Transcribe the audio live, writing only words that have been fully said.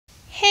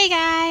Hey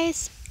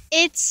guys,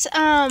 it's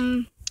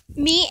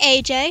me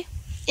AJ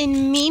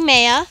and me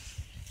Maya,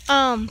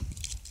 and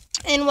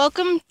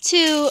welcome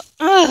to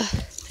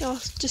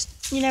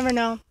just you never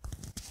know.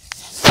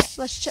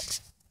 Let's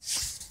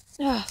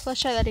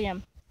try that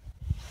again.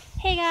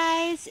 Hey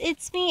guys,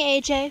 it's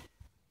me AJ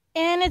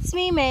and it's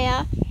me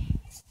Maya,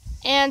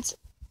 and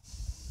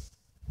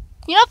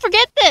you don't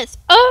forget this.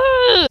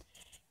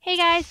 Hey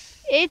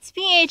guys, it's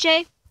me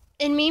AJ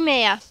and me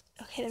Maya.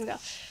 Okay, there we go.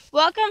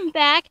 Welcome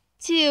back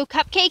to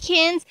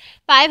Webkinz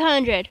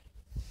 500.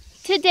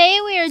 Today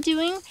we are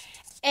doing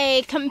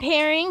a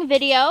comparing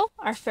video,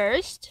 our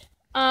first.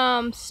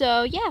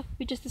 So yeah,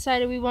 we just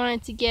decided we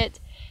wanted to get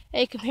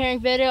a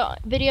comparing video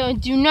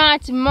and do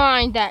not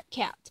mind that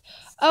cat.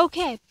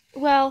 Okay,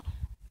 well,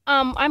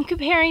 I'm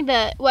comparing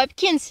the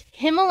Webkinz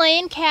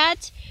Himalayan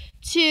cat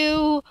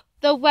to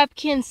the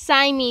Webkinz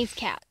Siamese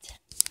cat.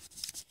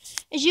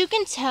 As you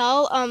can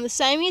tell, the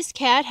Siamese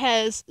cat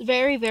has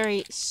very,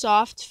 very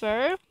soft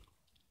fur.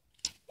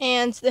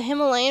 And the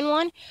Himalayan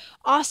one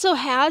also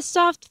has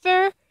soft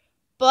fur,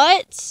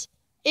 but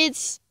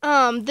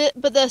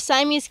the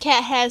Siamese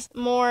cat has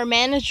more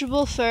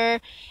manageable fur,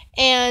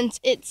 and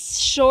it's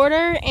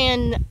shorter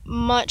and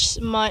much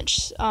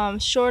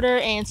shorter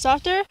and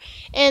softer.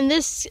 And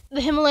the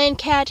Himalayan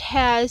cat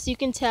has, you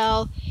can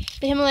tell,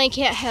 the Himalayan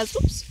cat has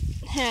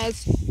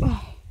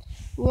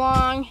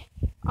long,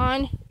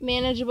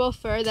 unmanageable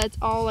fur that's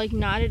all like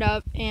knotted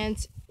up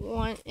and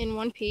in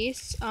one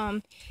piece,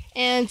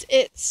 and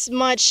it's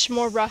much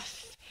more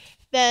rough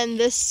than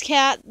this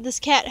cat. This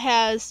cat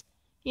has,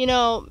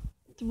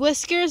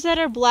 whiskers that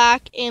are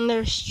black and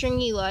they're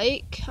stringy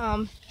like.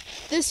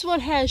 This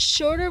one has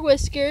shorter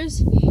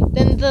whiskers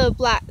than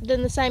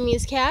the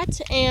Siamese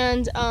cat,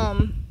 and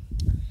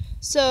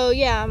so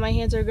yeah, my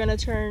hands are gonna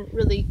turn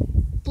really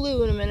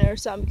blue in a minute or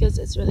something because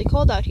it's really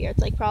cold out here. It's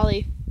like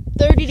probably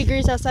 30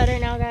 degrees outside right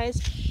now, guys.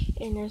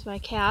 And there's my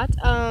cat.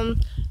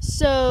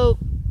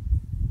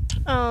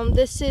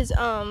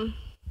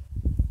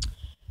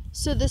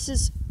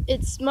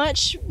 It's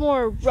much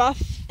more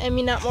rough. I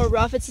mean, not more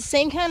rough. It's the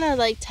same kind of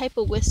like type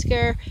of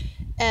whisker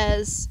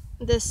as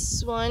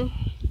this one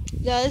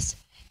does.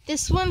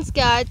 This one's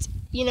got,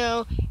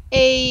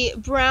 a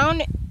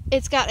brown,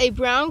 it's got a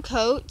brown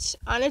coat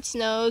on its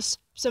nose,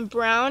 some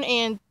brown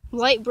and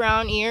light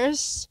brown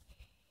ears.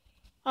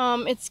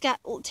 It's got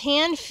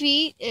tan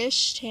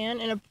feet-ish,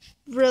 and a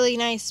really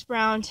nice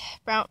brown,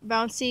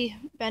 bouncy,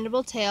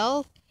 bendable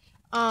tail.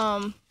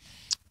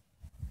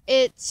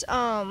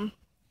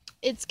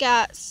 It's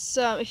got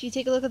some, if you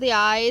take a look at the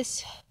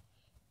eyes,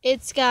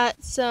 it's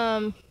got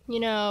some,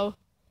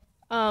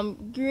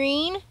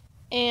 green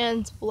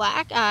and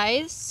black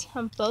eyes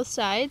on both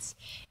sides.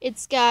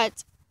 It's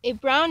got a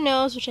brown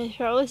nose, which I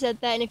probably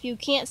said that, and if you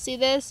can't see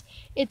this,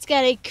 it's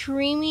got a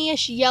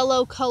creamy-ish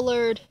yellow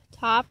colored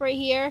top right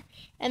here,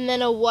 and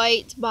then a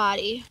white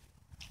body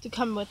to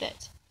come with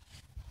it.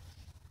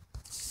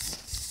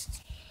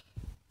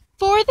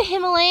 For the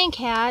Himalayan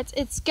cat,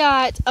 it's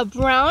got a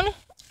brown,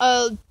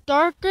 a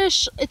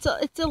darkish, it's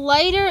a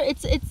lighter,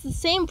 it's the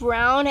same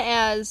brown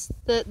as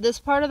this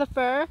part of the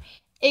fur,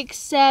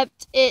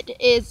 except it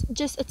is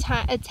just a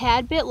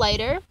tad bit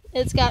lighter.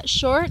 It's got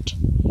short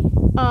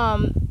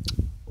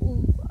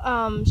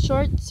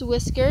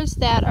whiskers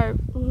that are,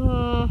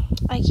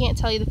 I can't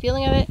tell you the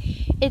feeling of it.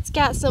 It's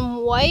got some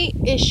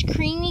white-ish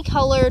creamy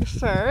colored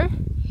fur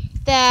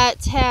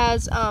that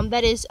has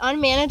that is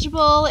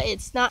unmanageable.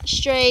 It's not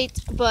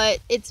straight, but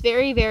it's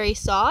very, very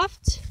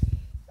soft.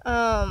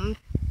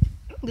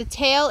 The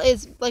tail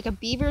is like a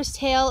beaver's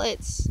tail.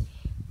 It's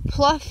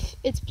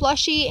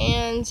plushy,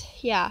 and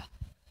yeah.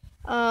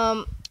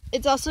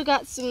 It's also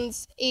got some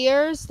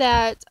ears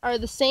that are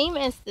the same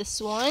as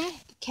this one.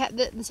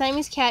 The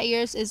Siamese cat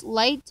ears is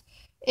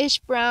light-ish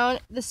brown,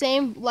 the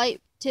same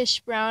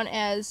lightish brown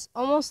as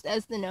almost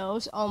as the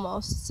nose.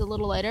 Almost, it's a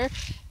little lighter.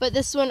 But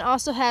this one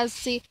also has,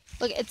 see,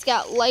 look, it's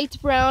got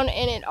light brown,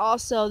 and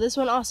this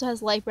one also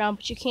has light brown,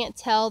 but you can't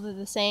tell they're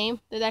the same.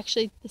 They're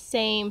actually the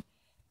same,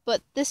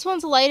 but this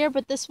one's lighter,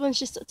 but this one's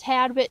just a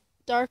tad bit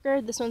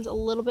darker. This one's a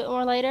little bit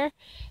more lighter,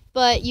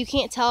 but you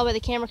can't tell by the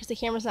camera because the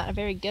camera's not a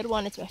very good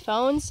one. It's my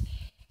phone's.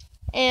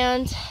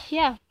 And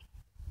yeah,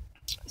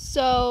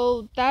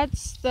 so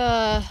that's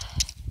the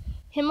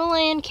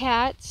Himalayan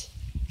cat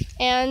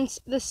and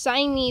the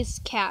Siamese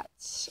cat.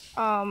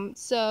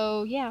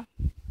 So yeah.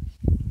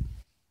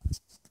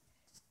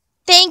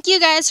 Thank you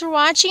guys for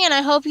watching, and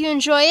I hope you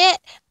enjoy it.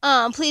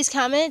 Please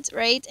comment,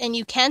 rate, and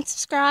you can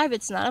subscribe.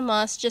 It's not a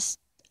must. Just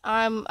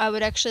I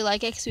would actually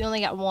like it because we only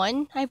got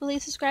one, I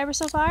believe, subscriber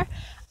so far.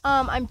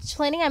 I'm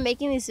planning on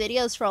making these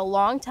videos for a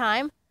long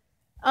time.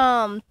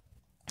 I'm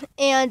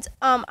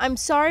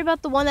sorry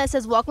about the one that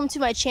says welcome to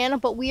my channel,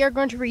 but we are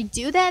going to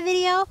redo that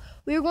video.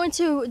 We are going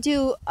to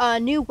do a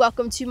new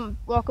welcome to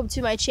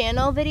my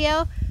channel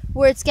video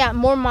where it's got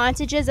more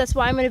montages. That's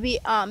why I'm going to be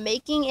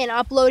making and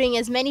uploading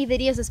as many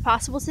videos as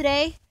possible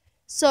today,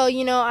 so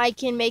I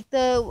can make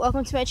the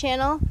welcome to my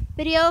channel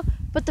video.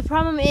 But the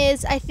problem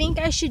is, I think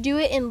I should do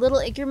it in little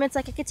increments.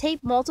 Like, I could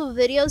tape multiple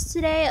videos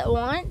today at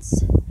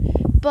once,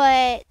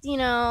 but you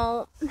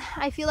know,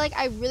 I feel like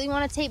I really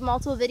want to tape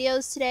multiple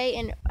videos today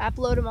and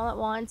upload them all at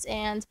once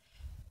and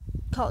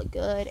call it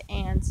good,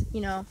 and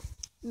you know,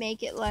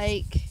 make it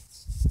like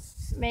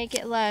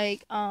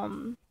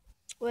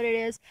what it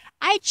is.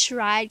 I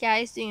tried,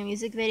 guys, doing a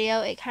music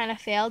video. It kind of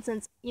failed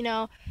since, you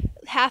know,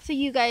 half of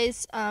you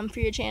guys for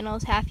your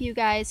channels, half of you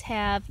guys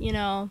have, you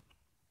know,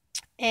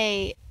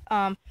 a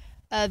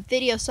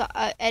video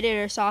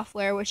editor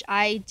software, which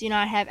I do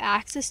not have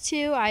access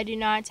to. I do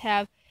not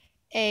have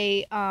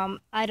a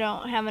I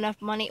don't have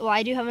enough money. Well,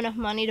 I do have enough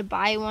money to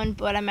buy one,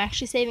 but I'm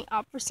actually saving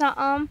up for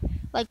something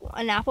like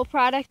an Apple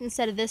product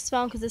instead of this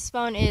phone, because this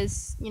phone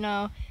is, you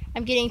know,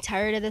 I'm getting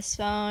tired of this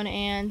phone,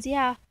 and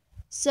yeah.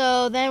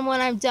 So then when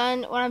I'm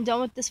done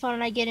with this phone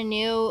and I get a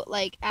new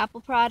like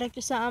Apple product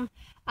or something,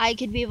 I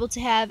could be able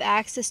to have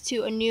access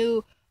to a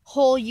new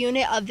whole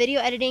unit of video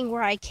editing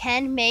where I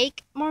can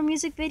make more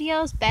music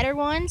videos, better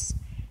ones,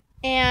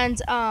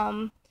 and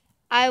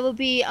I will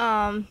be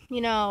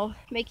you know,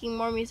 making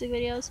more music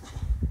videos.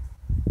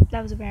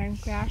 That was a bearing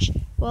crash.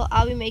 Well,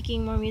 I'll be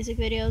making more music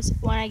videos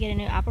when I get a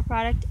new Apple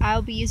product.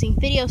 I'll be using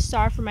Video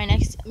Star for my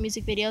next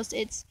music videos.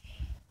 It's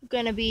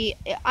gonna be,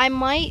 I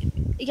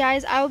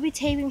will be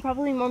taping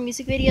probably more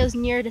music videos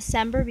near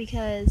December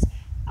because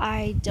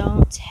I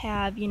don't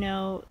have, you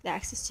know, the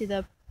access to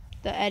the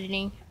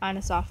editing on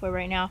a software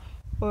right now,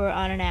 or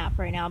on an app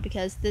right now,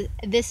 because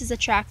this is a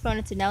track phone.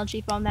 It's an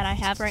LG phone that I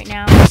have right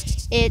now.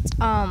 It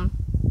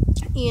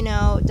you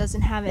know,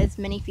 doesn't have as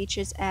many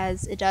features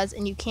as it does,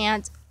 and you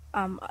can't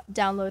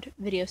download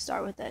Video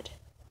Star with it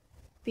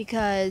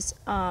because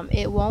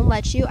it won't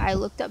let you. I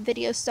looked up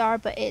Video Star,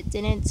 but it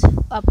didn't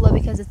upload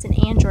because it's an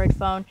Android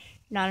phone,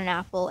 not an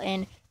Apple.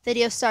 And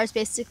Video Star is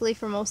basically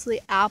for mostly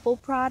Apple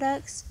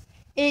products.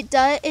 It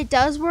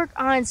does work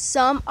on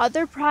some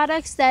other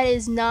products that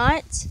is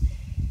not.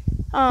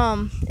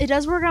 It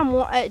does work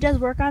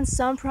on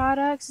some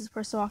products. This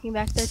person walking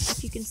back there,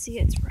 if you can see,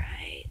 it's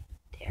right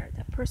there.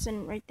 That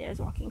person right there is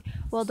walking.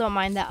 Well, don't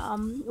mind that.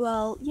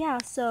 Well, yeah.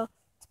 So,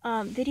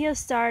 Video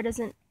Star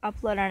doesn't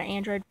upload on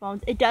Android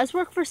phones. It does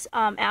work for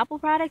Apple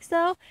products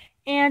though,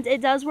 and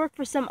it does work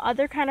for some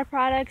other kind of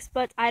products.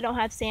 But I don't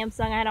have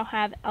Samsung. I don't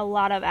have a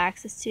lot of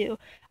access to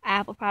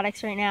Apple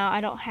products right now.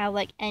 I don't have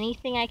like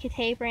anything I could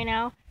tape right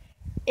now.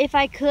 If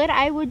I could,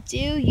 I would do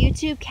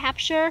YouTube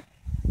capture,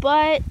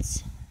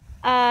 but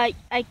I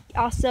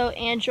also,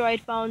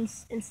 Android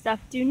phones and stuff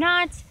do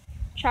not,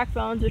 track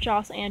phones, which are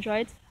also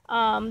Androids,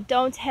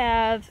 don't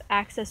have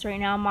access right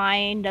now.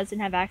 Mine doesn't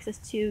have access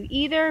to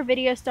either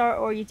Video Star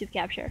or YouTube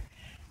capture.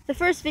 The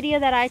first video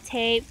that I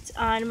taped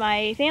on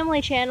my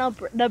family channel,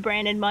 the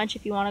Brandon Munch,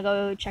 if you want to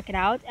go check it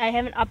out. I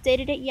haven't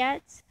updated it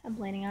yet. I'm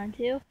planning on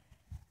to.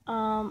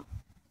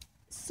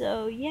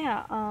 So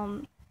yeah,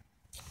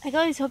 I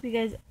always hope you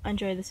guys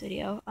enjoy this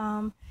video.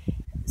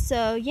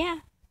 So yeah,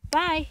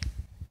 bye.